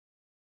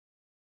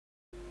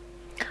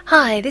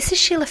Hi, this is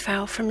Sheila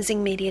Farrell from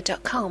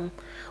zingmedia.com.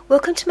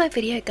 Welcome to my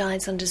video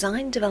guides on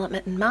design,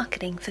 development and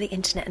marketing for the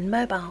internet and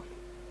mobile.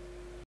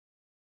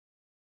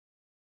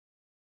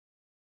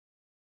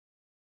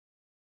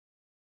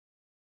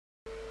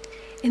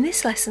 In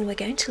this lesson we're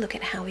going to look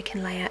at how we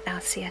can lay out our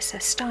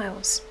CSS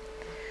styles.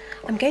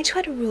 I'm going to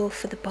add a rule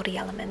for the body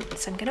element,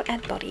 so I'm going to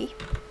add body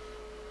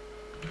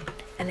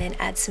and then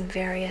add some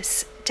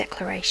various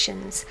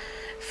declarations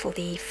for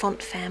the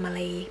font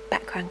family,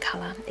 background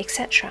colour,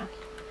 etc.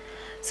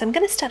 So I'm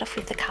going to start off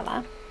with the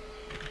colour,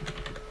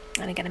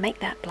 and I'm going to make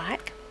that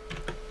black.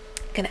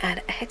 I'm going to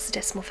add a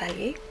hexadecimal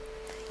value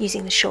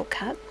using the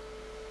shortcut.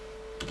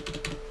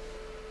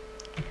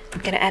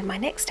 I'm going to add my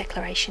next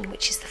declaration,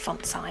 which is the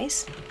font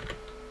size.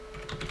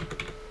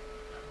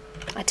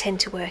 I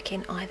tend to work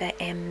in either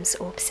M's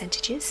or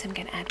percentages, so I'm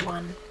going to add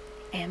 1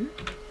 M.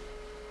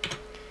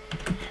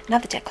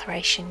 Another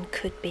declaration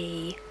could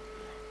be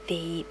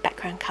the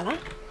background colour.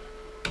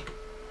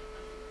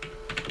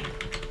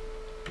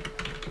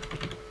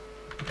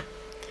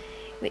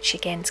 Which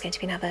again is going to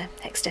be another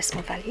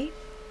hexadecimal value.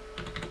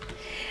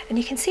 And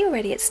you can see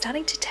already it's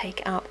starting to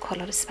take up quite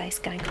a lot of space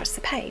going across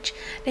the page.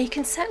 Now you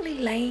can certainly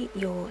lay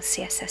your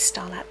CSS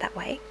style out that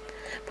way.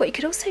 What you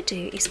could also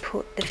do is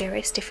put the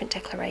various different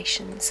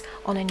declarations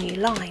on a new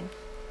line,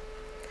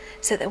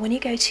 so that when you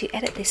go to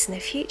edit this in the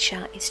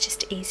future, it's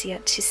just easier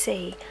to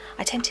see.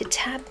 I tend to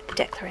tab the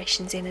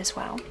declarations in as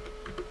well.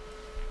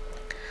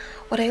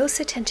 What I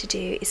also tend to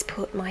do is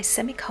put my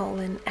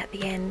semicolon at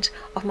the end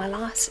of my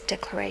last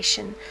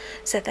declaration,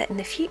 so that in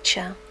the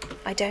future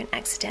I don't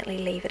accidentally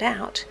leave it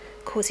out,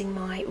 causing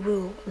my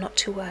rule not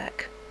to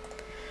work.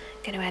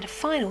 I'm going to add a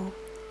final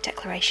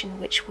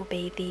declaration, which will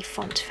be the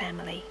font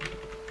family.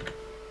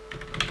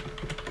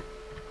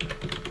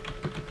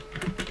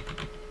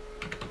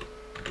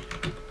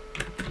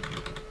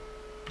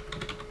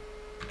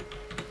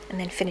 And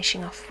then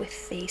finishing off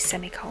with the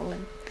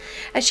semicolon.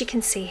 As you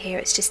can see here,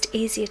 it's just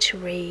easier to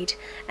read,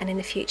 and in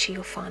the future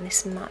you'll find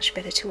this much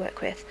better to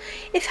work with.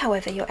 If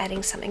however you're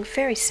adding something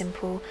very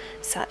simple,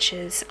 such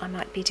as I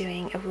might be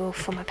doing a rule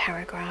for my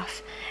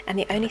paragraph, and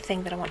the only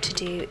thing that I want to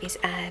do is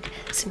add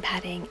some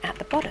padding at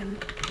the bottom,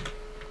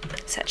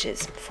 such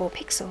as 4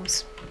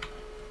 pixels.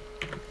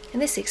 In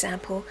this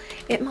example,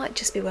 it might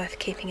just be worth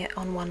keeping it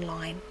on one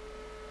line.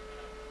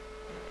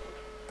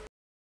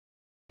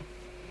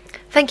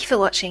 Thank you for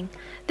watching.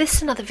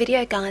 This and other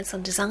video guides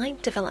on design,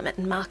 development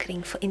and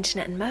marketing for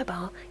internet and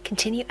mobile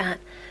continue at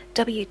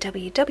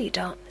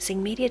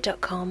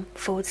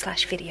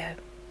www.zingmedia.com/video.